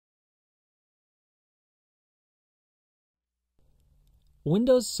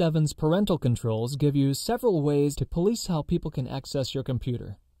Windows 7's parental controls give you several ways to police how people can access your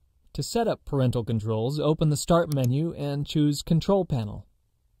computer. To set up parental controls, open the Start menu and choose Control Panel.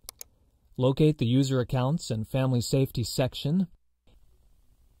 Locate the User Accounts and Family Safety section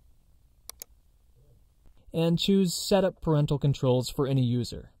and choose Set up parental controls for any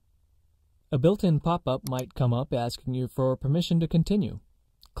user. A built-in pop-up might come up asking you for permission to continue.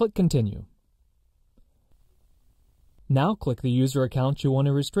 Click Continue. Now click the user account you want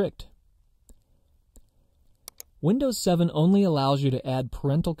to restrict. Windows 7 only allows you to add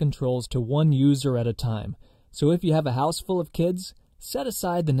parental controls to one user at a time, so if you have a house full of kids, set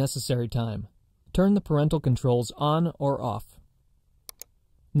aside the necessary time. Turn the parental controls on or off.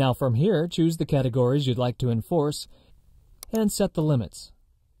 Now from here, choose the categories you'd like to enforce and set the limits.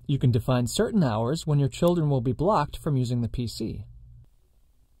 You can define certain hours when your children will be blocked from using the PC.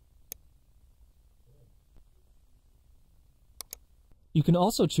 You can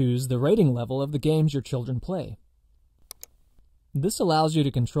also choose the rating level of the games your children play. This allows you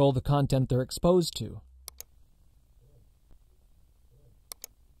to control the content they're exposed to.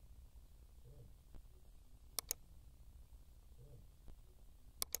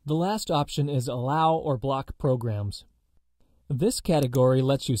 The last option is Allow or Block Programs. This category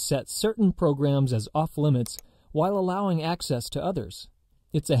lets you set certain programs as off-limits while allowing access to others.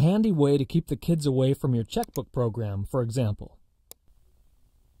 It's a handy way to keep the kids away from your checkbook program, for example.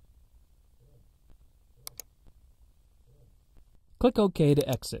 Click OK to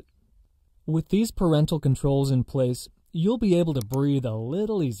exit. With these parental controls in place, you'll be able to breathe a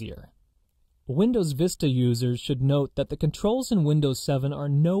little easier. Windows Vista users should note that the controls in Windows 7 are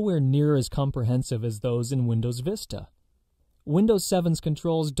nowhere near as comprehensive as those in Windows Vista. Windows 7's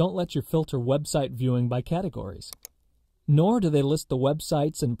controls don't let you filter website viewing by categories, nor do they list the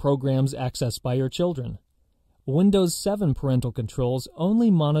websites and programs accessed by your children. Windows 7 parental controls only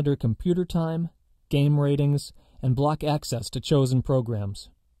monitor computer time, game ratings, and block access to chosen programs.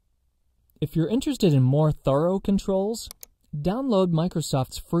 If you're interested in more thorough controls, download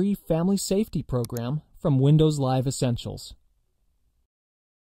Microsoft's free Family Safety program from Windows Live Essentials.